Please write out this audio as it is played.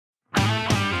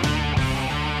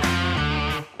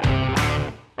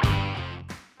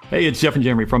Hey, it's Jeff and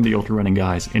Jeremy from the Ultra Running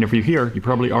Guys. And if you're here, you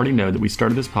probably already know that we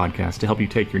started this podcast to help you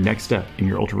take your next step in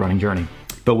your ultra running journey.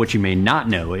 But what you may not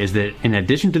know is that in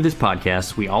addition to this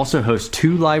podcast, we also host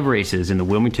 2 live races in the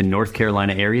Wilmington, North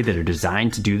Carolina area that are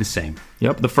designed to do the same.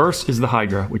 Yep, the first is the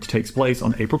Hydra, which takes place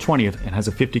on April 20th and has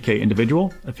a 50K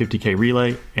individual, a 50K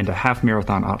relay, and a half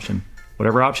marathon option.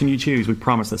 Whatever option you choose, we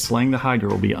promise that slaying the Hydra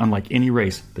will be unlike any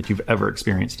race that you've ever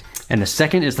experienced. And the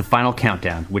second is the Final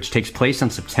Countdown, which takes place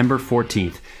on September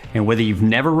 14th. And whether you've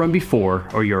never run before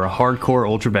or you're a hardcore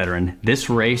ultra veteran, this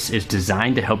race is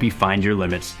designed to help you find your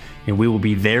limits, and we will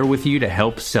be there with you to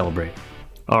help celebrate.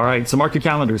 All right, so mark your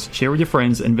calendars, share with your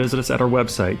friends, and visit us at our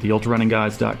website,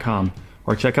 theultrarunningsguys.com,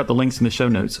 or check out the links in the show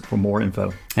notes for more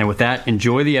info. And with that,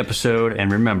 enjoy the episode,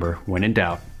 and remember, when in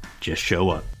doubt, just show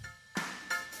up.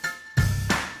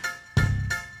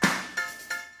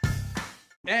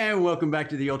 And welcome back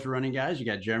to the Ultra Running Guys. You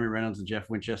got Jeremy Reynolds and Jeff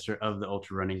Winchester of the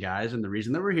Ultra Running Guys. And the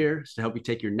reason that we're here is to help you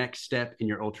take your next step in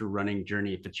your ultra running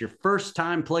journey. If it's your first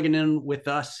time plugging in with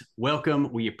us,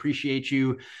 welcome. We appreciate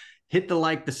you. Hit the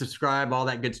like, the subscribe, all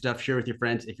that good stuff. Share with your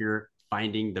friends if you're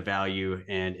finding the value.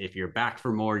 And if you're back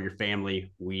for more, your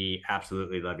family, we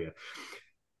absolutely love you.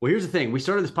 Well, here's the thing. We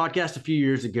started this podcast a few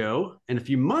years ago. And a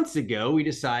few months ago, we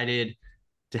decided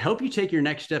to help you take your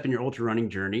next step in your ultra running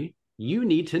journey, you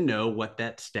need to know what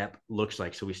that step looks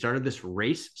like. So we started this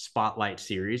race spotlight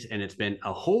series, and it's been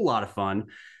a whole lot of fun.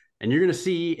 And you're going to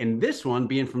see in this one,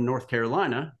 being from North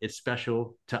Carolina, it's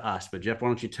special to us. But Jeff, why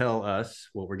don't you tell us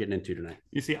what we're getting into tonight?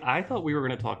 You see, I thought we were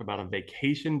going to talk about a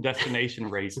vacation destination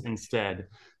race instead.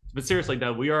 But seriously,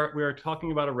 no, we are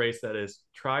talking about a race that is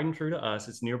tried and true to us.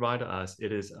 It's nearby to us.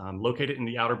 It is located in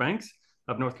the Outer Banks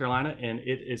of North Carolina, and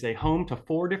it is a home to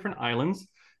 4 different islands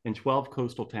and 12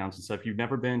 coastal towns. And so if you've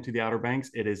never been to the Outer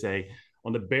Banks, it is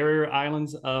on the barrier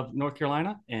islands of North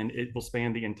Carolina, and it will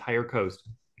span the entire coast.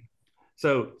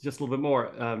 So just a little bit more,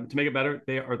 to make it better,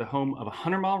 they are the home of a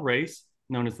 100-mile race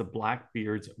known as the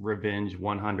Blackbeard's Revenge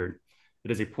 100. It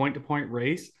is a point-to-point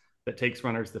race that takes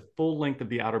runners the full length of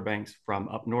the Outer Banks from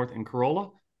up north in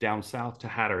Corolla down south to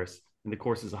Hatteras. And the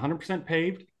course is 100%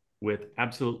 paved with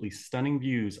absolutely stunning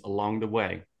views along the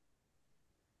way.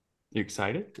 You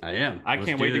excited? I am. I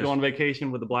can't wait to go on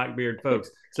vacation with the Blackbeard folks.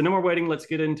 So no more waiting. Let's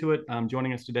get into it.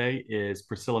 Joining us today is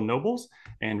Priscilla Nobles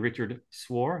and Richard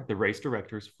Swore, the race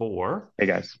directors for Hey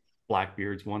guys,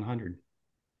 Blackbeard's 100.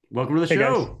 Welcome to the Hey,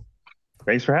 show. guys.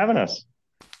 Thanks for having us.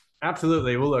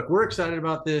 Absolutely. Well, look, we're excited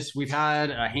about this. We've had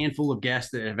a handful of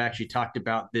guests that have actually talked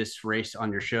about this race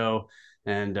on your show.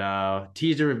 And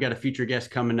teaser, we've got a future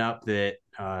guest coming up that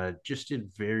just did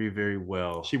very, very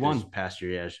well. She won this past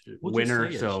year. Yeah, We'll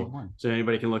winner. So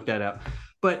anybody can look that up.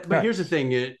 But here's the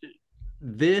thing.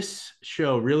 This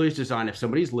show really is designed, if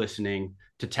somebody's listening,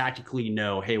 to tactically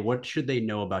know, hey, what should they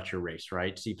know about your race,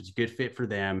 right? See if it's a good fit for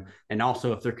them. And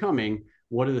also, if they're coming,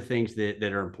 what are the things that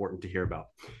are important to hear about?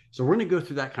 So we're going to go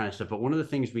through that kind of stuff. But one of the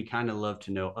things we kind of love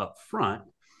to know up front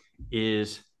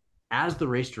is, as the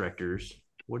race directors,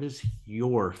 what is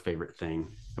your favorite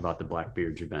thing about the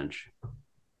Blackbeard's Revenge?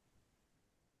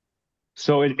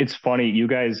 So it's funny, you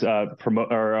guys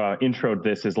promote or introed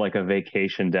this as like a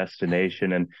vacation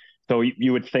destination, and so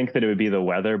you would think that it would be the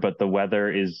weather, but the weather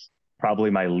is probably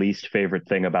my least favorite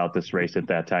thing about this race at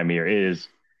that time of year. It is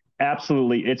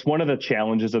absolutely, it's one of the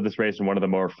challenges of this race, and one of the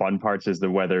more fun parts is the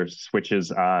weather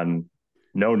switches on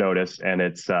no notice, and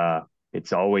it's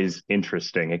always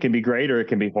interesting. It can be great or it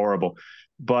can be horrible,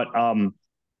 but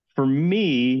for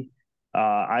me,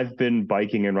 I've been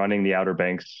biking and running the Outer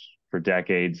Banks for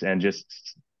decades, and just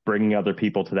bringing other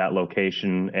people to that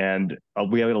location. And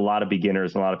we have a lot of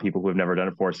beginners, and a lot of people who have never done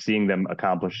it before, seeing them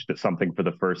accomplish something for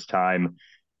the first time.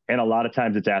 And a lot of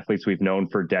times it's athletes we've known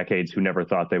for decades who never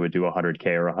thought they would do a 100K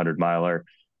or a 100-miler.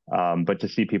 But to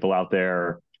see people out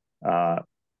there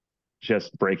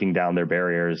just breaking down their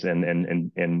barriers,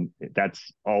 and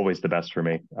that's always the best for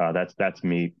me. That's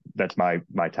me. That's my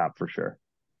top for sure.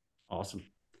 Awesome.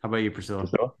 How about you, Priscilla?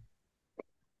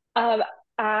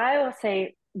 I will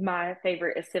say my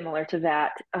favorite is similar to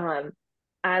that.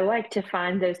 I like to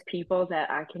find those people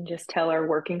that I can just tell are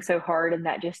working so hard and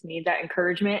that just need that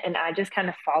encouragement, and I just kind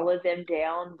of follow them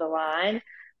down the line.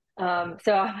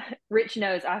 Rich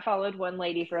knows I followed one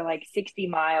lady for like 60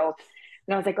 miles,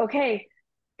 and I was like, okay,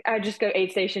 I just go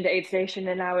aid station to aid station,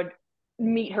 and I would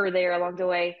meet her there along the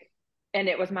way, and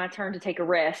it was my turn to take a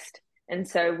rest. And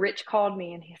so Rich called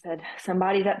me and he said,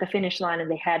 somebody's at the finish line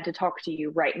and they had to talk to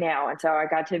you right now. And so I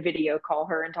got to video call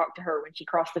her and talk to her when she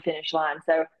crossed the finish line.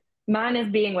 So mine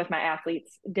is being with my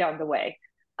athletes down the way.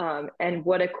 And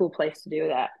what a cool place to do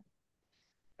that.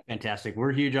 Fantastic.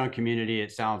 We're huge on community.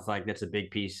 It sounds like that's a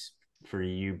big piece for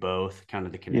you both, kind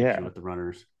of the connection with the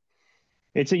runners.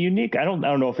 It's a unique, I don't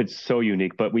know if it's so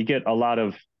unique, but we get a lot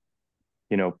of,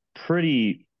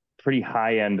 pretty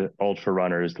high end ultra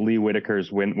runners. Lee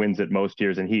Whitaker's wins it most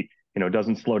years, and he,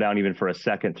 doesn't slow down even for a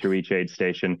second through each aid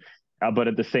station. But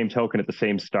at the same token, at the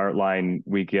same start line,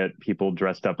 we get people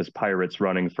dressed up as pirates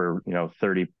running for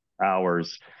 30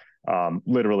 hours,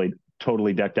 literally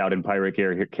totally decked out in pirate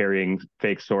gear, carrying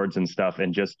fake swords and stuff,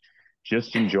 and just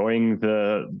enjoying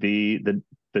the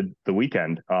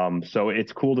weekend. So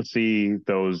it's cool to see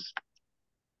those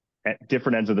at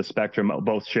different ends of the spectrum,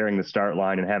 both sharing the start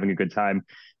line and having a good time,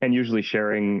 and usually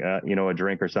sharing, a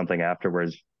drink or something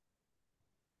afterwards.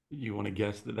 You want to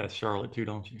guess that that's Charlotte too,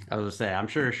 don't you? I was gonna say, I'm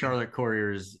sure Charlotte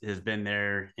Couriers has been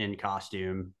there in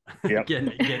costume, Yep.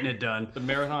 getting it done. The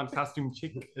marathon costume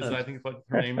chick is, I think, what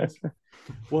her name is.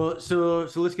 Well, so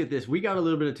let's get this. We got a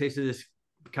little bit of taste of this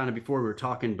kind of before we were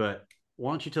talking, but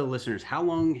why don't you tell the listeners, how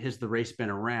long has the race been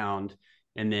around?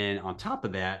 And then on top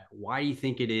of that, why do you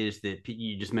think it is that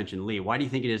you just mentioned Lee? Why do you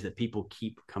think it is that people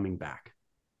keep coming back?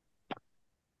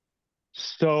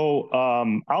 So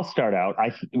I'll start out.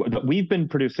 We've been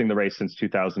producing the race since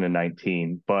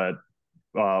 2019, but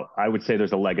I would say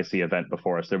there's a legacy event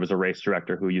before us. There was a race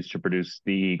director who used to produce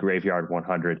the Graveyard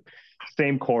 100,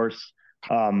 same course,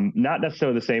 not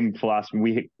necessarily the same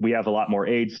philosophy. We have a lot more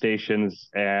aid stations,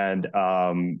 and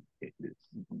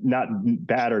not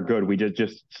bad or good. We did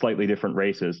just slightly different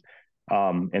races.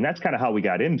 And that's kind of how we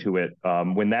got into it.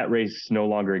 When that race no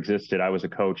longer existed, I was a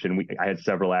coach, and I had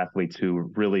several athletes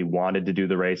who really wanted to do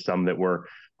the race, some that were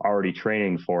already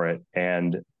training for it.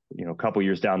 And, a couple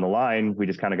years down the line, we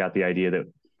just kind of got the idea that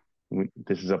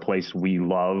this is a place we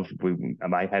love.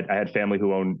 I had family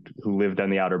who lived on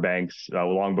the Outer Banks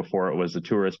long before it was a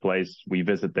tourist place. We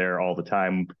visit there all the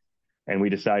time. And we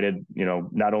decided,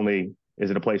 not only is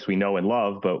it a place we know and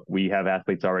love, but we have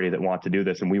athletes already that want to do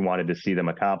this, and we wanted to see them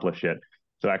accomplish it.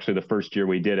 So actually the first year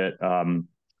we did it,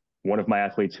 one of my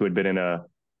athletes who had been in a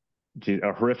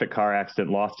horrific car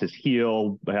accident, lost his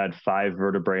heel, had 5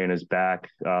 vertebrae in his back,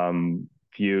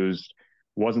 fused,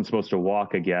 wasn't supposed to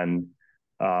walk again.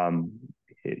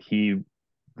 He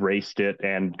raced it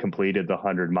and completed the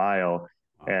 100-mile.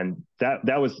 And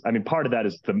that was, part of that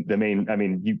is the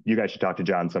main, you guys should talk to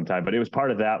John sometime, but it was part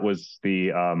of that was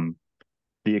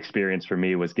the experience for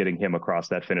me was getting him across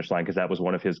that finish line, because that was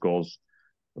one of his goals.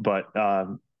 But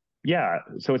yeah,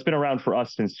 so it's been around for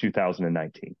us since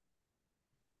 2019.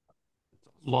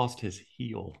 Lost his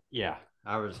heel. Yeah,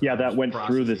 that went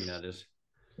through this.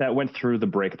 That went through the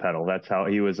brake pedal. That's how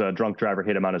he was. A drunk driver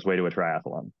hit him on his way to a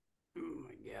triathlon. Oh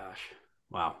my gosh!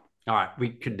 Wow. All right, we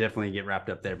could definitely get wrapped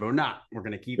up there, but we're not. We're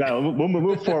going to keep. No, we'll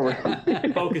move forward.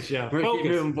 Focus, yeah. We're going to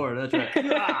keep moving forward. That's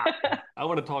right. I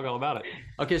want to talk all about it.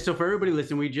 Okay, so for everybody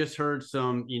listening, we just heard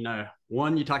some, you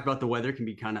talked about the weather can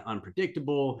be kind of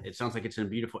unpredictable. It sounds like it's in a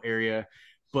beautiful area,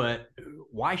 but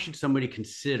why should somebody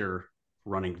consider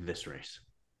running this race?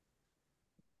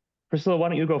 Priscilla, why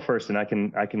don't you go first, and I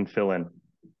can fill in.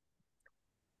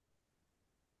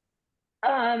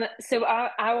 So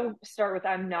I will start with,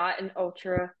 I'm not an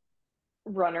ultra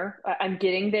runner. I'm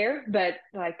getting there, but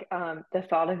the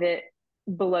thought of it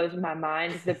blows my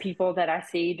mind. The people that I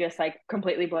see just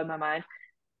completely blow my mind.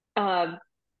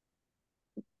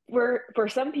 For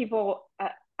some people,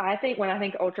 I think when I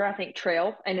think ultra, I think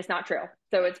trail, and it's not trail,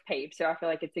 so it's paved. So I feel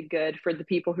like it's a good for the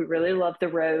people who really love the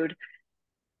road.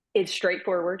 It's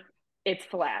straightforward. It's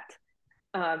flat.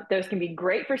 Those can be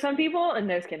great for some people, and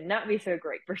those can not be so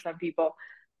great for some people.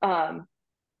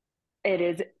 It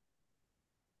is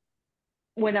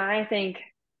when I think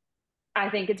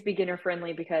it's beginner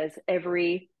friendly, because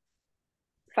every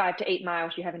 5 to 8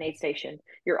 miles you have an aid station.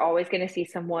 You're always going to see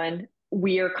someone.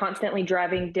 We are constantly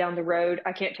driving down the road.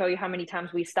 I can't tell you how many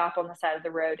times we stop on the side of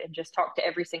the road and just talk to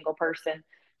every single person,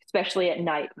 especially at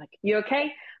night. Like, you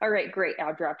okay? All right, great.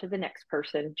 I'll drive to the next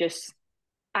person.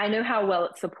 I know how well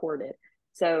it's supported.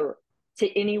 So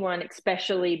to anyone,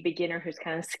 especially beginner who's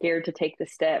kind of scared to take the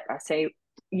step, I say,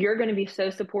 you're going to be so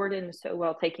supported and so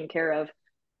well taken care of.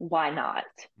 Why not?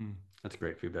 That's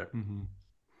great feedback. Mm-hmm.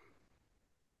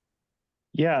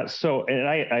 Yeah. So, and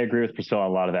I agree with Priscilla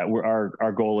on a lot of that.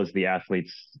 Our goal is the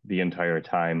athletes the entire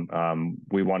time.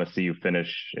 We want to see you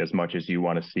finish as much as you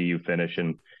want to see you finish.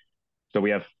 And so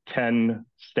we have 10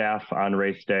 staff on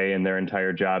race day, and their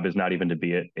entire job is not even to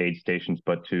be at aid stations,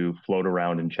 but to float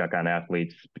around and check on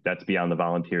athletes. That's beyond the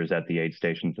volunteers at the aid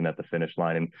stations and at the finish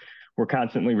line. And we're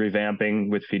constantly revamping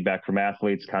with feedback from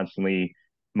athletes, constantly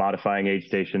modifying aid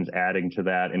stations, adding to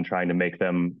that, and trying to make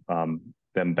them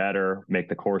better, make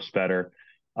the course better.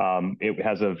 It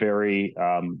has a very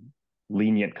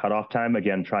lenient cutoff time,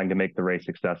 again, trying to make the race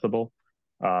accessible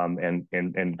and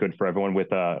good for everyone, with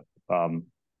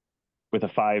with a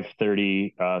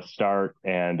 5:30 start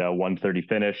and a 1:30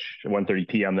 finish, 1:30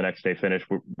 p.m. the next day finish.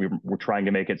 We're trying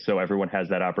to make it so everyone has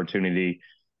that opportunity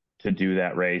to do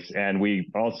that race. And we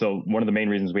also, one of the main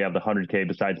reasons we have the 100K,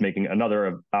 besides making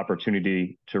another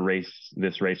opportunity to race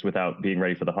this race without being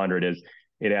ready for the 100, is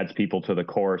it adds people to the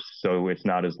course, so it's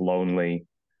not as lonely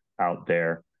out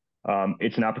there.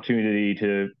 It's an opportunity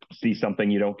to see something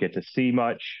you don't get to see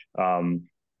much. And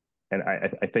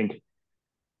I think,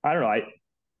 I don't know,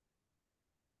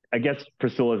 I guess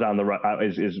Priscilla's on the right,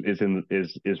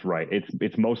 is right.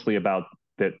 It's mostly about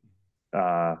that,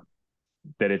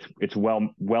 that it's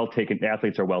well taken.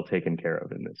 Athletes are well taken care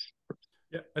of in this.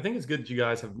 Yeah, I think it's good that you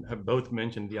guys have both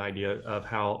mentioned the idea of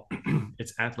how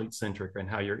it's athlete centric and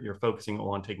how you're focusing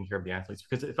on taking care of the athletes.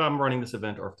 Because if I'm running this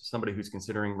event, or if somebody who's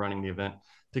considering running the event,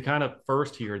 to kind of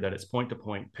first hear that it's point to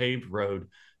point paved road,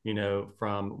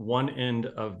 from one end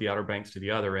of the Outer Banks to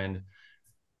the other end,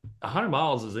 100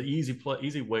 miles is an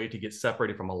easy way to get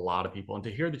separated from a lot of people. And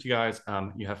to hear that you guys,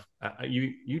 you have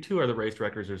you two are the race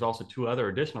directors. There's also two other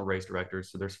additional race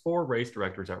directors. So there's 4 race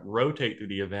directors that rotate through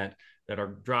the event, that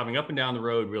are driving up and down the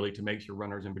road really to make sure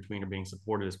runners in between are being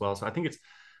supported as well. So I think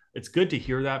it's good to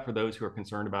hear that for those who are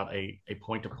concerned about a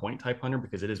point to point type 100,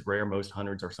 because it is rare. Most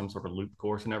hundreds are some sort of loop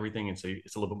course and everything, and so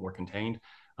it's a little bit more contained.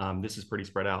 This is pretty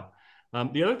spread out.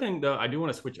 The other thing, though, I do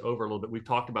want to switch over a little bit. We've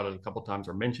talked about it a couple of times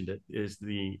or mentioned it, is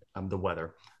the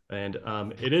weather, and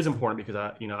it is important because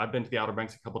I've been to the Outer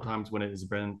Banks a couple of times when it has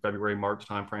been February, March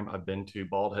timeframe. I've been to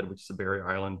Bald Head, which is a barrier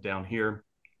island down here,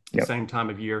 the same time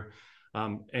of year,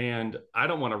 and I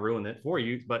don't want to ruin it for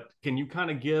you, but can you kind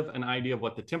of give an idea of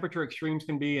what the temperature extremes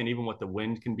can be, and even what the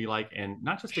wind can be like, and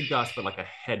not just a gust, but like a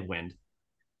headwind?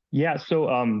 Yeah,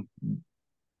 so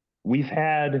we've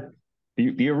had.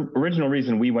 The original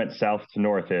reason we went south to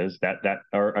north is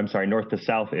north to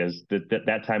south is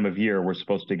that time of year we're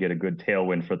supposed to get a good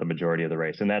tailwind for the majority of the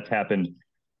race, and that's happened.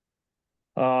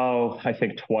 I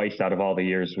think twice out of all the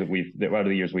years we've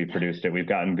produced it, we've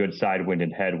gotten good side wind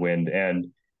and headwind, and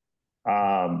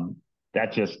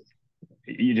that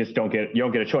you don't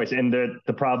get a choice. And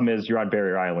the problem is you're on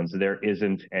barrier islands. There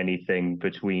isn't anything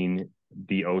between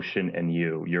the ocean and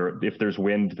you. If there's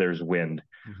wind, there's wind.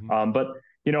 Mm-hmm. But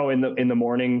in the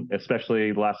morning,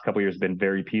 especially the last couple of years, been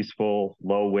very peaceful,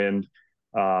 low wind,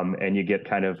 and you get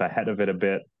kind of ahead of it a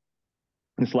bit.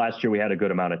 This last year we had a good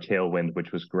amount of tailwind,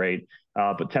 which was great.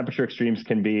 But temperature extremes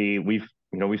can be, we've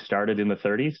started in the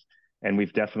 30s, and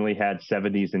we've definitely had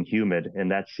 70s and humid, and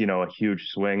that's a huge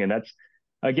swing. And that's,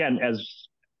 again,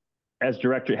 as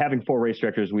director, having 4 race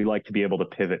directors, we like to be able to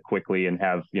pivot quickly and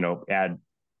have add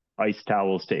ice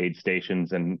towels to aid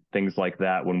stations and things like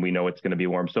that when we know it's going to be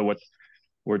warm. So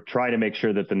we're trying to make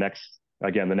sure that the next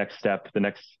step, the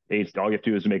next aid, all you have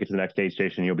to do is make it to the next aid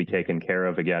station, you'll be taken care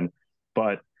of again.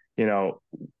 But,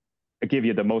 I give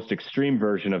you the most extreme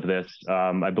version of this.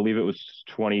 I believe it was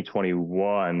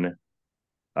 2021.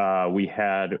 We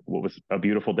had what was a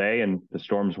beautiful day, and the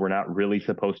storms were not really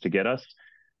supposed to get us.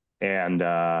 And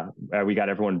we got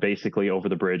everyone basically over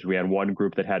the bridge. We had one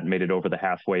group that hadn't made it over the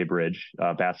halfway bridge,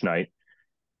 Bass Night.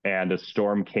 And a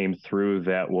storm came through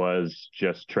that was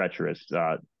just treacherous,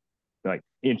 like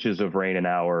inches of rain an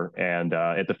hour. And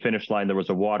at the finish line, there was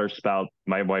a water spout.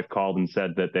 My wife called and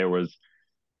said that there was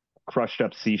crushed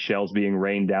up seashells being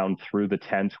rained down through the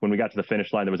tent. When we got to the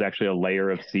finish line, there was actually a layer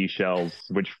of seashells,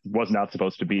 which was not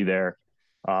supposed to be there.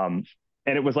 And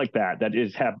it was like that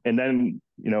is and then,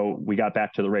 we got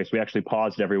back to the race. We actually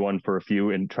paused everyone for a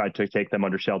few and tried to take them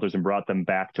under shelters and brought them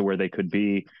back to where they could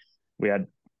be. We had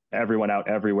everyone out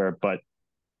everywhere, but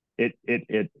there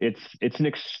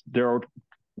are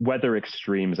weather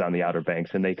extremes on the Outer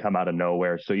Banks, and they come out of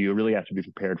nowhere. So you really have to be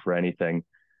prepared for anything.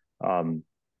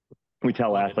 We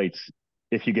tell athletes,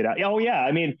 if you get out,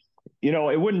 I mean,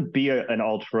 it wouldn't be an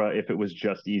ultra if it was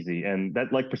just easy. And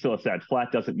that, like Priscilla said,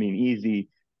 flat doesn't mean easy.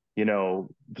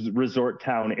 Resort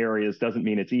town areas doesn't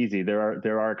mean it's easy.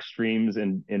 There are extremes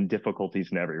and difficulties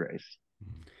in every race.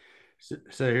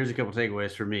 So here's a couple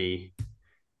takeaways for me.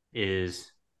 Is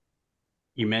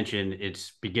you mentioned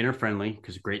it's beginner friendly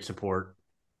because great support.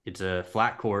 It's a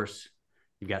flat course.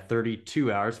 You've got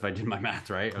 32 hours, if I did my math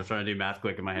right. I was trying to do math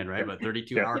quick in my head, right? But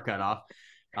 32-hour cutoff.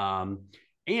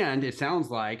 And it sounds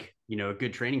like, a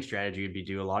good training strategy would be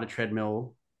do a lot of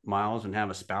treadmill miles and have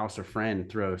a spouse or friend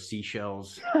throw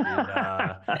seashells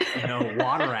and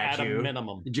water at you. A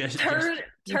minimum. Just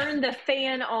turn the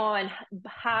fan on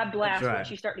high blast once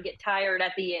you start to get tired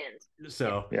at the end.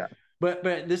 So yeah. But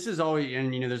this is always,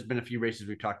 and there's been a few races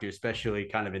we've talked to, especially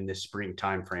kind of in this spring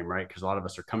time frame, right? Because a lot of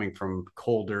us are coming from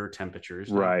colder temperatures,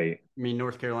 right? I mean,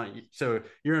 North Carolina. So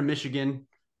you're in Michigan.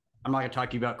 I'm not going to talk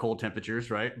to you about cold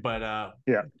temperatures, right? But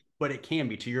but it can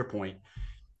be, to your point,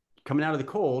 coming out of the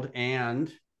cold, and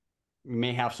you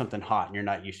may have something hot and you're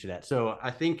not used to that. So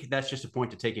I think that's just a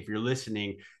point to take. If you're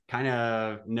listening, kind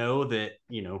of know that,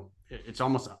 it's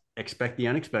almost expect the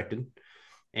unexpected.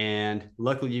 And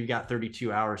luckily you've got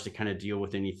 32 hours to kind of deal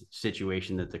with any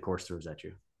situation that the course throws at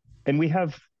you. And we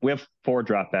have 4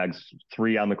 drop bags,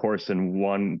 3 on the course and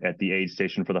 1 at the aid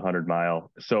station for the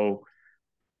 100-mile. So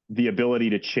the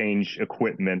ability to change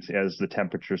equipment as the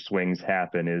temperature swings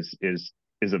happen is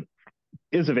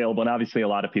available. And obviously a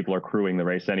lot of people are crewing the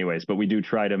race anyways, but we do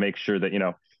try to make sure that,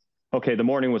 okay, the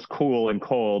morning was cool and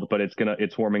cold, but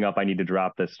it's warming up. I need to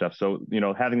drop this stuff. So,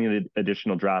 having the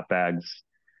additional drop bags,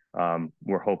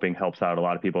 we're hoping helps out a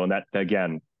lot of people. And that,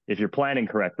 again, if you're planning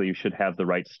correctly, you should have the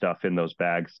right stuff in those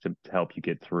bags to help you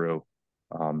get through.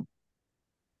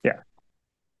 Yeah.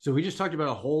 So we just talked about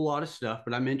a whole lot of stuff,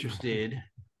 but I'm interested.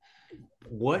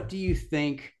 What do you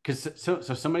think? Because so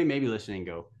somebody may be listening and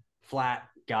go, flat,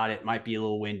 got it, might be a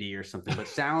little windy or something, but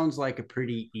sounds like a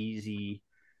pretty easy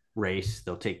race.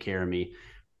 They'll take care of me.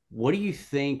 What do you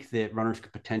think that runners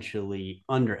could potentially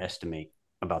underestimate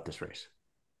about this race?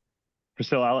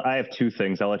 Priscilla, I have 2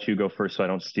 things. I'll let you go first so I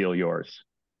don't steal yours.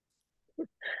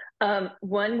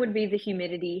 One would be the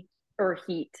humidity or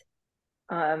heat.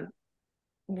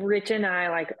 Rich and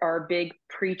I are big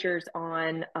preachers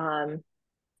on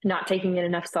not taking in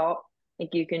enough salt.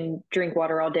 Like, you can drink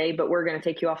water all day, but we're going to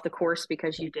take you off the course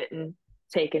because you didn't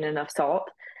take in enough salt.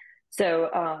 So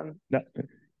No.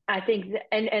 I think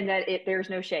and that there's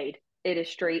no shade. It is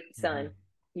straight sun.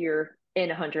 Mm-hmm. You're in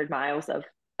 100 miles of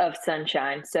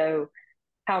sunshine. So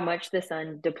how much the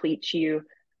sun depletes you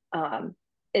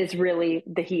is really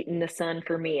the heat and the sun,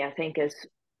 for me, I think, is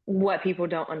what people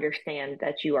don't understand,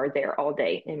 that you are there all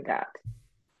day in that.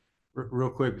 Real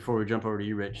quick before we jump over to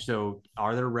you, Rich. So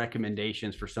are there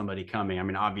recommendations for somebody coming? I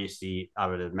mean, obviously, I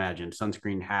would imagine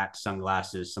sunscreen, hats,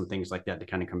 sunglasses, some things like that to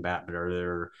kind of combat. But are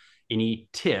there any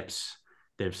tips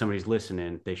that if somebody's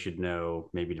listening, they should know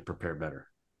maybe to prepare better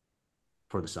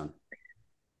for the sun?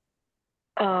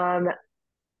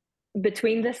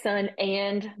 Between the sun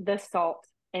and the salt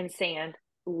and sand,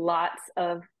 lots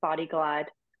of Body Glide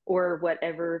or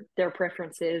whatever their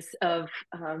preference is of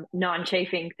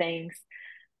non-chafing things.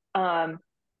 So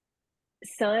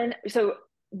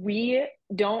we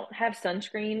don't have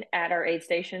sunscreen at our aid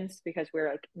stations because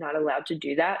we're not allowed to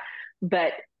do that,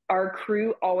 but our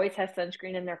crew always has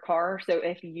sunscreen in their car. So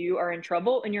if you are in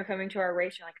trouble and you're coming to our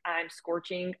race, you're like, I'm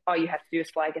scorching, all you have to do is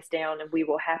flag us down, and we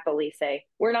will happily say,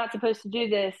 we're not supposed to do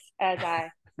this, as I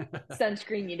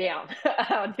sunscreen you down.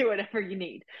 I'll do whatever you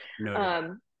need.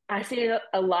 No. I see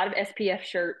a lot of SPF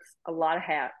shirts, a lot of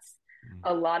hats,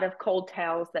 a lot of cold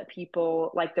towels that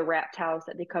people like, the wrap towels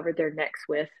that they covered their necks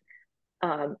with.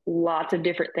 Lots of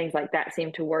different things like that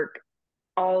seem to work,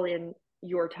 all in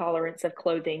your tolerance of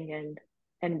clothing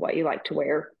and what you like to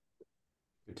wear.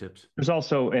 Good tips. There's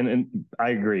also, and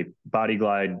I agree, Body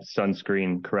Glide,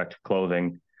 sunscreen, correct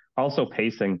clothing, also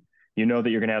pacing. You know that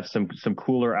you're going to have some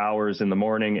cooler hours in the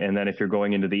morning, and then if you're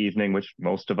going into the evening, which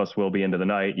most of us will be into the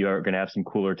night, you are going to have some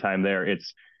cooler time there.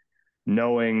 It's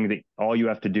knowing that all you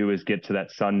have to do is get to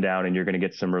that sundown and you're going to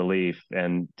get some relief,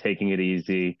 and taking it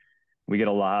easy. We get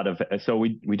a lot of, so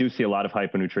we do see a lot of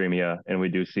hyponatremia, and we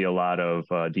do see a lot of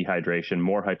dehydration,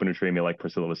 more hyponatremia, like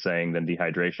Priscilla was saying, than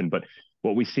dehydration. But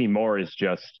what we see more is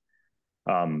just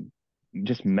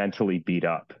mentally beat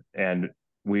up. And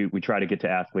we try to get to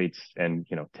athletes and,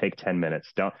 take 10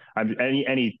 minutes.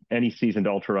 Any seasoned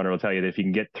ultra runner will tell you that if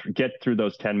you can get through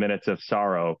those 10 minutes of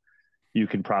sorrow, you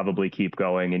can probably keep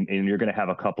going, and you're going to have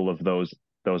a couple of those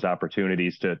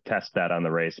opportunities to test that on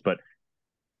the race. But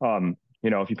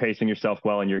if you're pacing yourself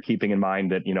well and you're keeping in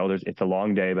mind that it's a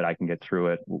long day, but I can get through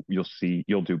it,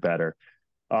 you'll do better.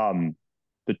 The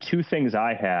 2 things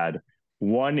I had,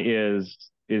 one is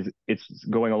it's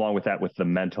going along with that, with the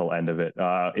mental end of it.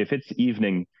 If it's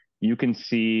evening, you can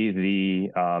see the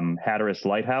Hatteras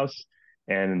Lighthouse,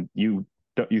 and you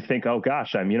think, oh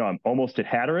gosh, I'm almost at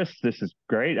Hatteras. This is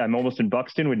great. I'm almost in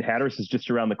Buxton when Hatteras is just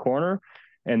around the corner,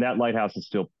 and that lighthouse is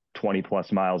still 20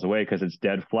 plus miles away because it's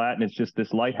dead flat, and it's just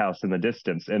this lighthouse in the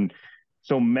distance. And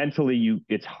so mentally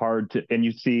it's hard to, and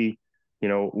you see,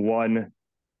 one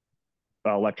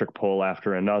electric pole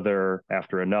after another,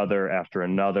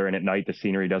 and at night the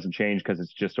scenery doesn't change because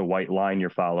it's just a white line you're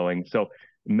following. So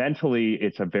mentally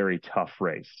it's a very tough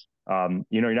race.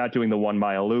 You're not doing the 1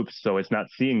 mile loops, so it's not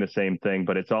seeing the same thing,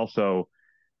 but it's also,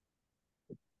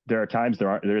 there are times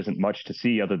there isn't much to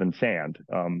see other than sand.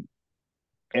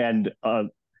 And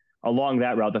along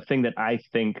that route, the thing that I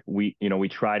think we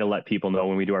try to let people know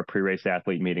when we do our pre-race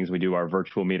athlete meetings, we do our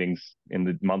virtual meetings in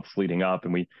the months leading up,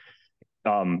 and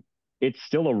it's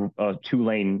still a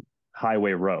 2-lane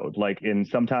highway road. Like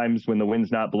sometimes when the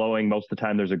wind's not blowing, most of the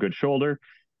time there's a good shoulder.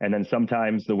 And then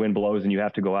sometimes the wind blows and you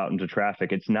have to go out into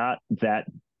traffic. It's not that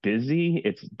busy.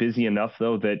 It's busy enough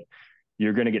though that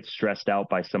you're going to get stressed out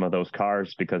by some of those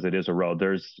cars because it is a road.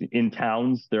 In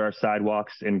towns, there are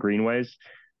sidewalks and greenways,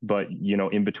 but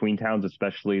in between towns,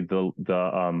 especially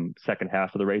the second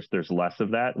half of the race, there's less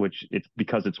of that, which it's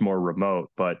because it's more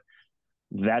remote. But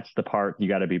that's the part you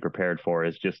got to be prepared for,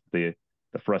 is just the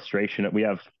frustration that we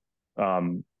have.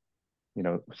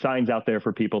 Signs out there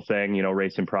for people saying,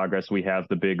 race in progress. We have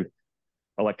the big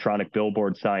electronic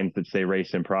billboard signs that say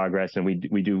race in progress, and we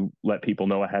do let people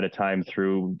know ahead of time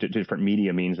through different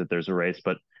media means that there's a race.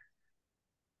 But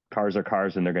cars are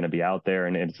cars, and they're going to be out there,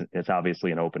 and it's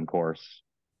obviously an open course.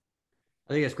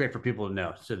 I think it's great for people to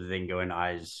know, so that they can go in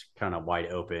eyes kind of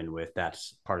wide open with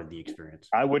that's part of the experience.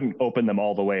 I wouldn't open them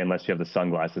all the way unless you have the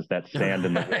sunglasses. That sand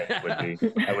in the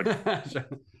wind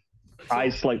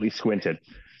eyes slightly squinted.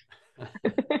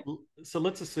 So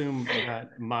let's assume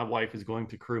that my wife is going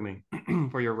to crew me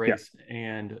for your race,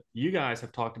 and you guys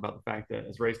have talked about the fact that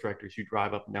as race directors, you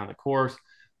drive up and down the course,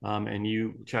 and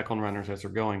you check on runners as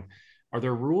they're going. Are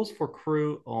there rules for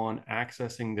crew on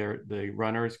accessing the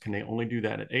runners? Can they only do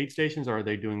that at aid stations, or are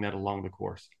they doing that along the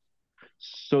course?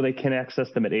 So they can access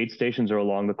them at aid stations or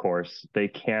along the course. They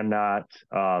cannot.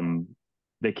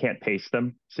 They can't pace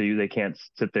them, so they can't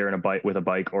sit there with a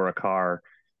bike or a car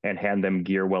and hand them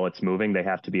gear while it's moving. They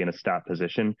have to be in a stop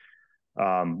position.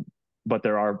 But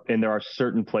there are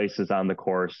certain places on the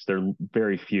course, there are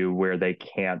very few, where they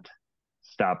can't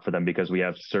stop for them because we've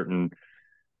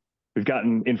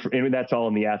gotten and that's all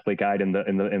in the athlete guide and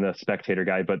in the spectator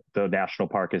guide, but the national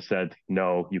park has said,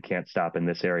 no, you can't stop in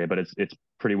this area, but it's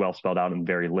pretty well spelled out and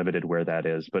very limited where that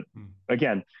is. But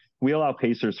again, we allow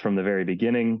pacers from the very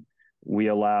beginning. We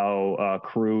allow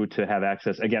crew to have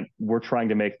access. Again, we're trying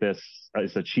to make this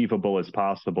as achievable as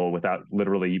possible without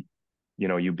literally,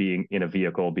 you being in a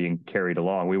vehicle being carried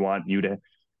along. We want you to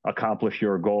accomplish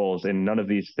your goals, and none of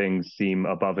these things seem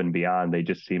above and beyond. They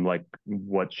just seem like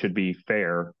what should be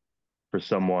fair for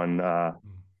someone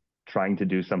trying to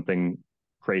do something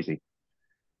crazy.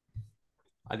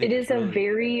 I think it's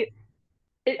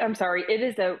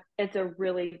a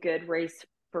really good race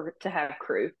to have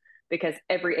crew, because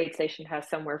every aid station has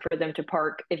somewhere for them to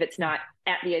park. If it's not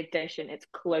at the aid station, it's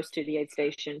close to the aid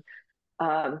station.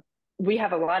 We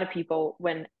have a lot of people,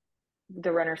 when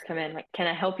the runners come in, like, can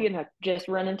I help you? And I just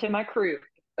run into my crew.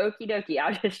 Okie dokie,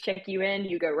 I'll just check you in.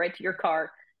 You go right to your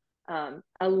car.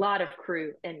 A lot of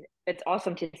crew, and it's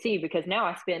awesome to see, because now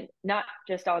I spend not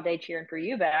just all day cheering for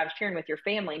you, but I was cheering with your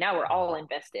family. Now we're all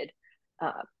invested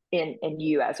in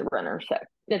you as a runner. So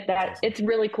it's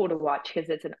really cool to watch, because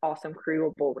it's an awesome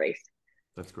crewable race.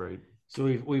 That's great. So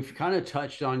we've kind of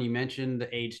touched on, you mentioned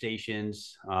the aid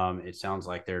stations. It sounds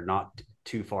like they're not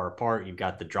too far apart. You've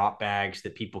got the drop bags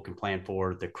that people can plan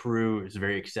for. The crew is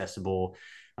very accessible.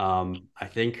 I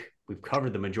think we've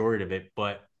covered the majority of it,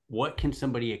 but what can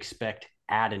somebody expect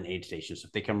at an aid station? So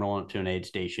if they come rolling up to an aid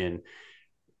station,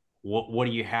 what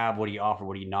do you have? What do you offer?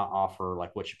 What do you not offer?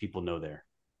 Like, what should people know there?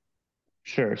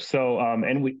 Sure. So,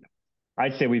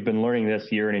 I'd say we've been learning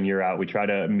this year in and year out. We try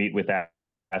to meet with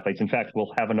athletes. In fact,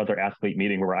 we'll have another athlete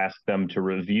meeting where we'll ask them to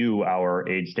review our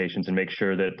aid stations and make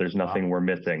sure that there's nothing we're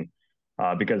missing,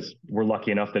 because we're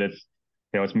lucky enough that it's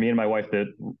me and my wife that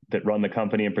run the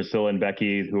company, and Priscilla and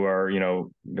Becky, who are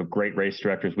great race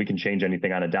directors. We can change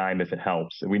anything on a dime if it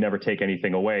helps. We never take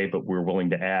anything away, but we're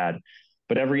willing to add.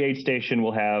 But every aid station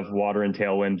will have water and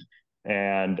tailwind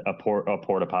and a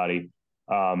porta potty.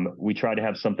 We try to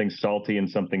have something salty and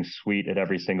something sweet at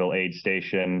every single aid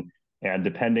station. And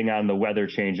depending on the weather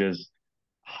changes,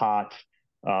 hot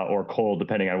or cold,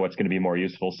 depending on what's going to be more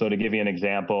useful. So to give you an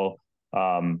example,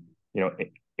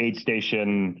 aid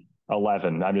station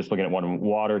 11, I'm just looking at one: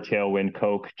 water, tailwind,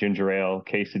 Coke, ginger ale,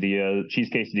 quesadilla, cheese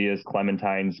quesadillas,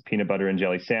 clementines, peanut butter and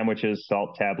jelly sandwiches,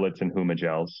 salt tablets, and Huma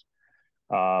gels.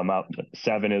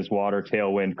 7 is water,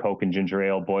 tailwind, Coke and ginger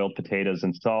ale, boiled potatoes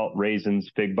and salt,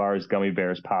 raisins, fig bars, gummy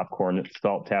bears, popcorn,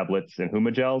 salt tablets, and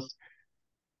Huma gels.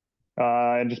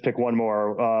 And just pick one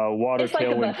more: water, it's like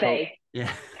tailwind, a buffet. Coke.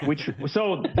 Yeah.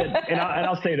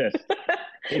 I'll say this: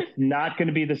 it's not going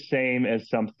to be the same as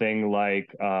something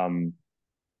like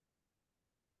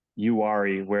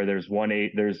Uwari, where there's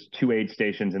 2 aid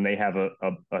stations and they have a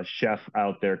chef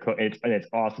out there. It's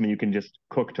awesome. You can just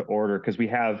cook to order, because we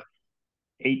have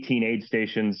 18 aid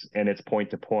stations and it's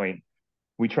point to point.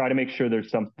 We try to make sure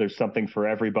there's something for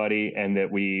everybody, and that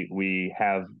we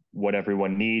have what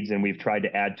everyone needs, and we've tried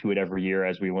to add to it every year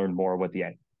as we learn more what the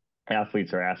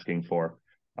athletes are asking for.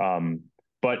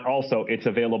 But also, it's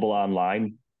available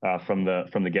online. from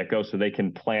the get-go, so they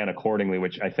can plan accordingly,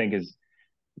 which I think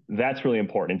that's really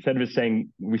important. Instead of just saying,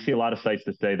 we see a lot of sites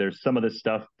that say there's some of this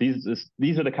stuff, these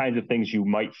are the kinds of things you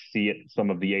might see at some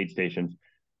of the aid stations.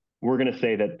 We're going to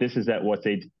say that this is at what's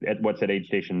at aid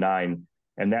station 9,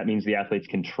 and that means the athletes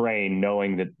can train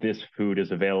knowing that this food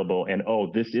is available, and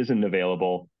this isn't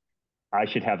available. I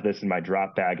should have this in my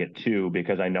drop bag at 2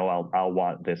 because I know I'll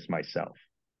want this myself.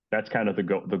 That's kind of the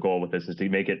goal with this, is to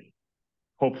make it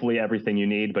hopefully everything you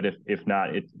need, but if not,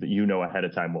 ahead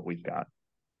of time what we've got.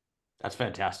 That's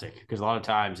fantastic, because a lot of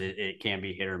times it can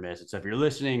be hit or miss. And so if you're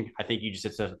listening, I think you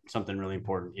just said something really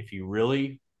important. If you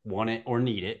really want it or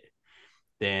need it,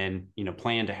 then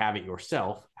plan to have it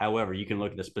yourself. However, you can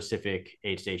look at the specific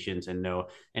aid stations and know.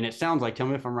 And it sounds like, tell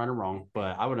me if I'm right or wrong,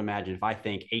 but I would imagine if I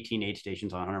think 18 aid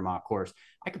stations on a 100-mile course,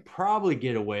 I could probably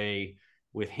get away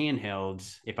with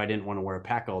handhelds if I didn't want to wear a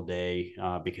pack all day,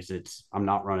 because I'm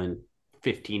not running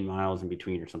 15 miles in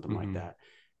between or something like that.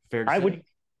 Fair to say?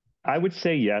 I would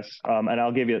say yes. And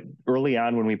I'll give you, early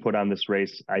on when we put on this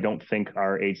race, I don't think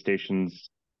our aid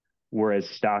stations were as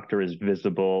stocked or as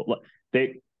visible.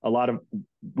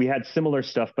 We had similar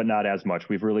stuff, but not as much.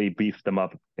 We've really beefed them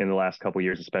up in the last couple of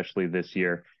years, especially this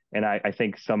year. And I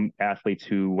think some athletes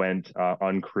who went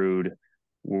uncrewed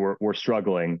were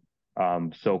struggling.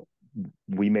 So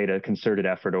we made a concerted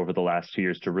effort over the last 2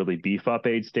 years to really beef up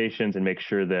aid stations and make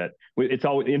sure that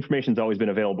information's always been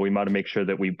available. We want to make sure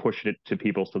that we push it to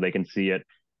people so they can see it.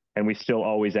 And we still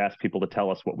always ask people to tell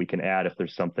us what we can add if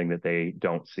there's something that they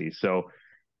don't see. So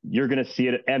you're going to see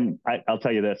it. And I'll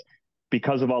tell you this,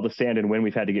 because of all the sand and wind,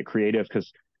 we've had to get creative,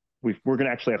 because we're going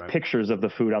to actually have pictures of the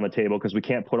food on the table, because we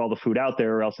can't put all the food out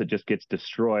there or else it just gets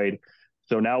destroyed.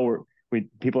 So now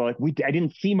people are like, I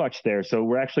didn't see much there. So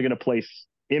we're actually going to place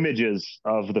images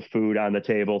of the food on the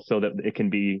table so that it can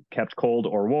be kept cold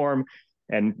or warm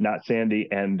and not sandy,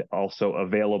 and also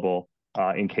available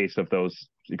in case of those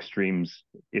extremes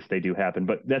if they do happen.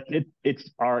 But it's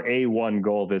our A1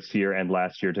 goal this year and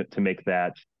last year to make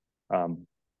that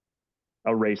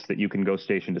a race that you can go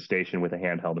station to station with a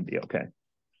handheld and be okay.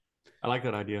 I like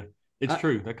that idea. It's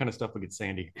true. That kind of stuff will get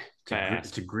sandy fast.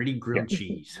 It's a gritty grilled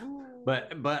cheese.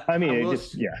 But I mean,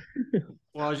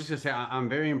 Well, I was just gonna say, I'm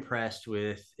very impressed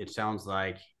with. It sounds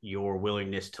like your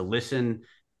willingness to listen,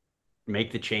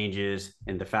 make the changes,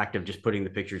 and the fact of just putting the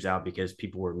pictures out, because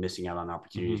people were missing out on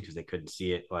opportunities because they couldn't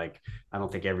see it. Like, I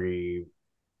don't think every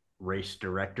race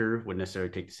director would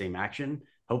necessarily take the same action.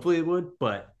 Hopefully it would,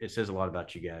 but it says a lot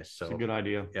about you guys. So it's a good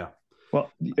idea. Yeah. Well,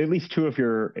 at least 2 of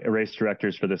your race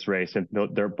directors for this race, and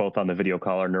they're both on the video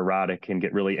call, are neurotic and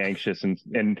get really anxious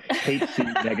and hate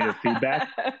seeing negative feedback.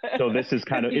 So this is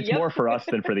kind of, it's more for us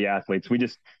than for the athletes. We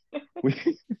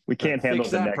can't handle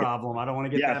the negative problem. I don't want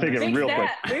to get fix it real quick.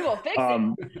 We will fix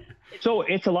it. So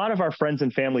it's a lot of our friends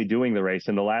and family doing the race,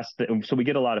 and so we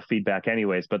get a lot of feedback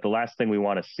anyways. But the last thing we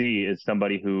want to see is the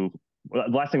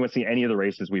last thing we want to see any of the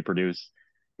races we produce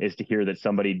is to hear that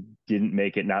somebody didn't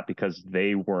make it, not because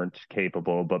they weren't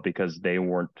capable, but because they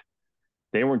weren't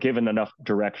given enough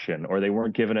direction, or they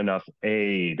weren't given enough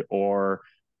aid, or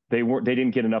they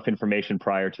didn't get enough information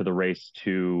prior to the race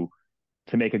to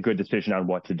make a good decision on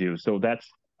what to do. So that's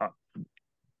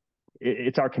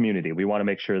it's our community. We want to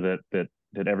make sure that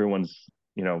everyone's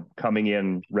coming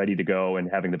in ready to go and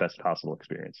having the best possible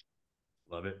experience.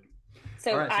 Love it.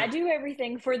 So I do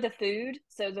everything for the food.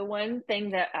 So the one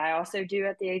thing that I also do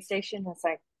at the aid station is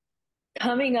like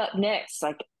coming up next,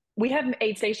 like we have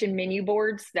aid station menu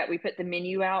boards that we put the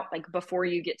menu out like before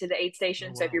you get to the aid station.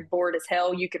 Oh, wow. So if you're bored as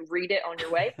hell, you can read it on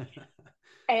your way.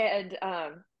 And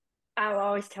I'll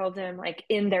always tell them, like,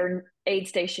 in their aid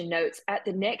station notes, at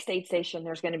the next aid station,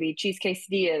 there's going to be cheese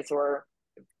quesadillas or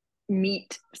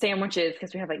meat sandwiches,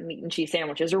 because we have like meat and cheese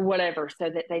sandwiches or whatever, so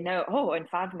that they know, in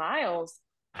 5 miles,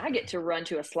 I get to run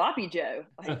to a sloppy Joe.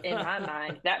 Like, in my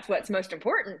mind, that's what's most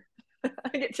important.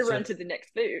 I get to run to the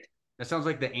next food. That sounds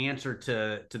like the answer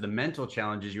to the mental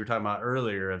challenges you were talking about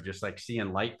earlier of just like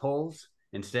seeing light poles.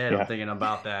 Instead, I'm thinking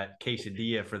about that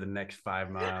quesadilla for the next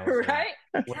 5 miles. Right?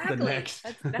 What's the next?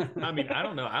 I mean, I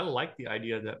don't know. I like the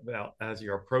idea that as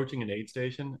you're approaching an aid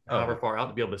station, however far out,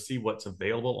 to be able to see what's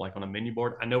available, like on a menu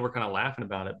board. I know we're kind of laughing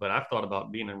about it, but I've thought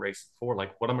about being in a race before.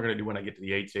 Like, what am I going to do when I get to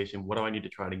the aid station? What do I need to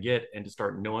try to get? And to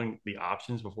start knowing the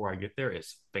options before I get there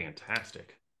is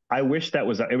fantastic. I wish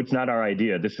it's not our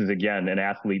idea. This is, again, an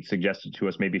athlete suggested to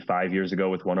us maybe 5 years ago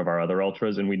with one of our other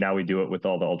ultras. And we do it with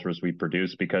all the ultras we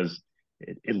produce, because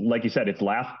like you said,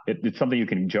 it's something you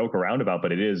can joke around about,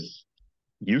 but it is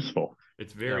useful.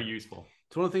 It's very useful.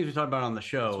 It's one of the things we talked about on the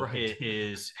show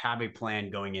is have a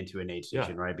plan going into an aid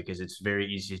station, right? Because it's very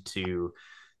easy to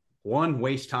one,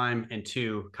 waste time, and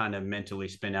two, kind of mentally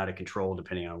spin out of control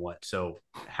depending on what. So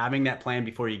having that plan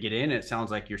before you get in, it sounds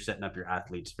like you're setting up your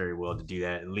athletes very well to do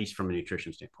that, at least from a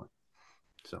nutrition standpoint.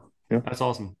 So that's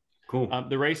awesome. Cool.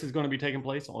 The race is going to be taking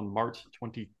place on March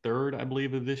 23rd, I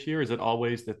believe, of this year. Is it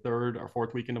always the third or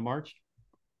fourth weekend of March?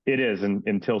 It is,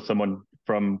 until someone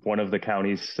from one of the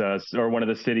counties or one of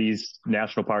the cities,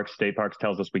 national parks, state parks,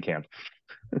 tells us we can't.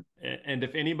 And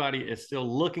if anybody is still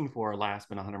looking for a last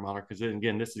minute 100 miler, because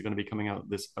again, this is going to be coming out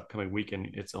this upcoming weekend.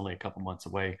 It's only a couple months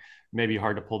away. Maybe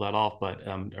hard to pull that off, but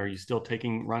are you still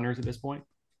taking runners at this point?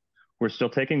 We're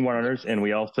still taking runners, and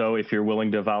we also, if you're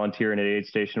willing to volunteer in an aid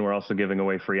station, we're also giving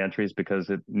away free entries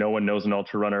because no one knows an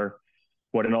ultra runner,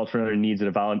 what an ultra runner needs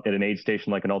at an aid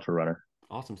station like an ultra runner.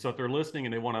 Awesome. So if they're listening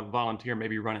and they want to volunteer,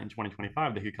 maybe run it in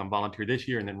 2025, they could come volunteer this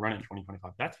year and then run it in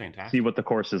 2025. That's fantastic. See what the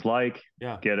course is like.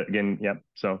 Yeah. Get it again. Yep.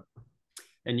 So.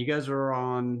 And you guys are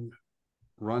on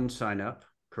Run Sign Up,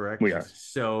 correct? We are.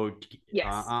 So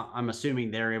yes. I'm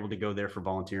assuming they're able to go there for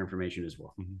volunteer information as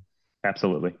well. Mm-hmm.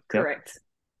 Absolutely. Correct. Yep.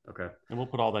 Okay. And we'll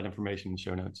put all that information in the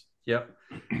show notes. Yep.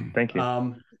 Thank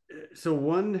you. So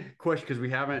one question, because we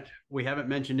haven't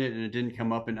mentioned it and it didn't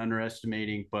come up in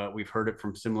underestimating, but we've heard it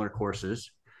from similar courses.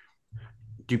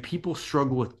 Do people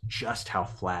struggle with just how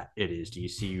flat it is? Do you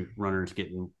see runners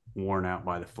getting worn out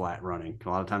by the flat running? A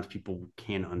lot of times people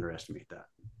can underestimate that.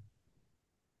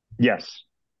 Yes.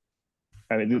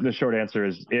 I mean, the short answer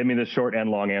is, the short and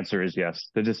long answer is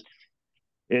yes.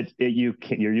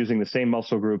 You're using the same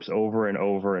muscle groups over and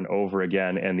over and over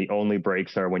again, and the only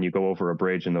breaks are when you go over a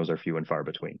bridge, and those are few and far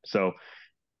between. So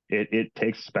it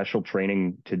takes special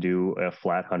training to do a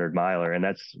flat 100 miler, and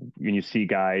that's when you see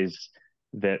guys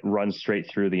that run straight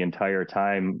through the entire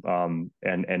time,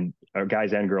 and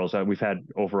guys and girls. We've had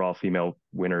overall female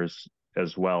winners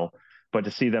as well, but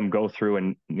to see them go through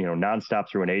and nonstop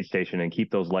through an aid station and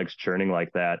keep those legs churning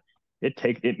like that,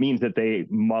 it means that they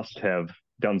must have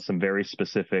done some very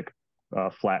specific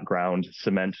flat ground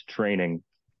cement training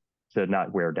to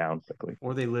not wear down quickly.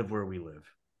 Or they live where we live,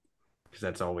 because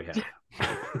that's all we have.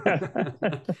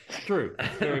 It's true.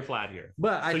 It's very flat here.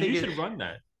 But I think you should run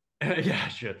that. Yeah,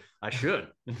 I should.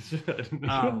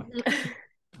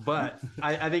 But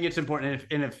I think it's important.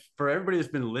 If for everybody that's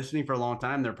been listening for a long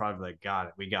time, they're probably like, got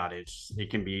it. We got it. It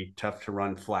can be tough to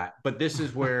run flat. But this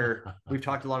is where we've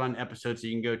talked a lot on episodes, so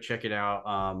you can go check it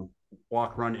out.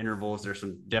 Walk, run intervals. There's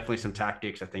definitely some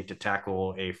tactics, I think, to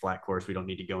tackle a flat course. We don't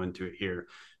need to go into it here.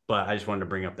 But I just wanted to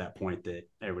bring up that point that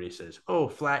everybody says, oh,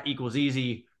 flat equals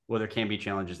easy. Well, there can be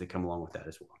challenges that come along with that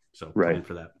as well. So plan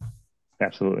for that.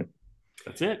 Absolutely.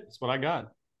 That's it. That's what I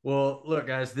got. Well, look,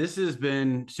 guys, this has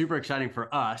been super exciting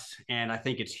for us, and I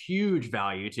think it's huge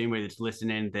value to anybody that's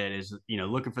listening that is,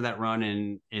 looking for that run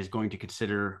and is going to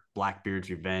consider Blackbeard's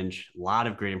Revenge. A lot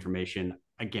of great information.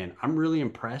 Again, I'm really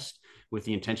impressed with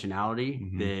the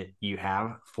intentionality that you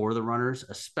have for the runners,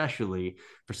 especially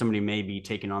for somebody maybe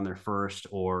taking on their first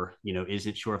or,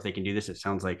 isn't sure if they can do this. It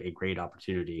sounds like a great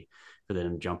opportunity for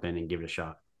them to jump in and give it a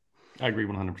shot. I agree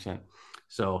 100%.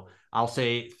 So I'll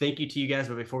say thank you to you guys.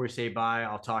 But before we say bye,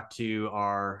 I'll talk to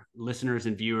our listeners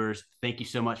and viewers. Thank you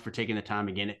so much for taking the time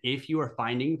again. If you are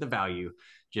finding the value,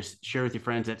 just share with your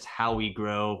friends. That's how we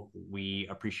grow. We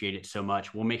appreciate it so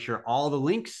much. We'll make sure all the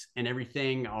links and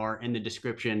everything are in the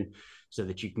description so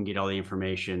that you can get all the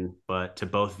information. But to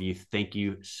both of you, thank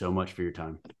you so much for your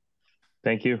time.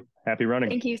 Thank you. Happy running.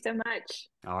 Thank you so much.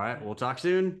 All right. We'll talk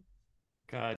soon.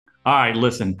 God. All right,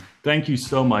 listen, thank you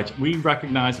so much. We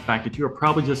recognize the fact that you are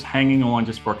probably just hanging on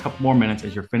just for a couple more minutes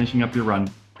as you're finishing up your run.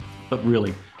 But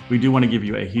really, we do want to give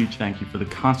you a huge thank you for the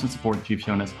constant support that you've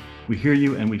shown us. We hear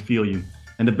you and we feel you.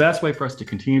 And the best way for us to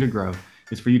continue to grow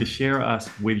is for you to share us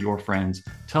with your friends.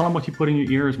 Tell them what you put in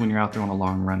your ears when you're out there on a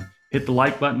long run. Hit the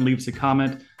like button, leave us a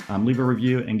comment, leave a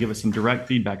review, and give us some direct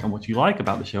feedback on what you like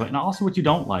about the show and also what you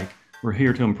don't like. We're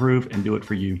here to improve and do it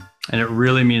for you. And it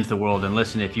really means the world. And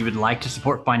listen, if you would like to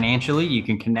support financially, you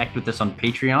can connect with us on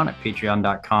Patreon at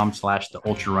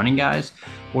patreon.com/theultrarunning-guys,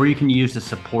 or you can use the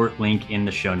support link in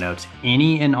the show notes.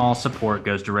 Any and all support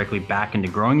goes directly back into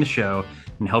growing the show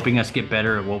and helping us get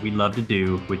better at what we love to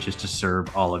do, which is to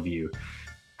serve all of you.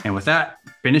 And with that,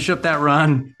 finish up that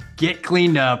run, get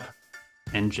cleaned up,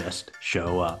 and just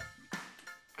show up.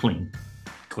 Clean.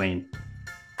 Clean.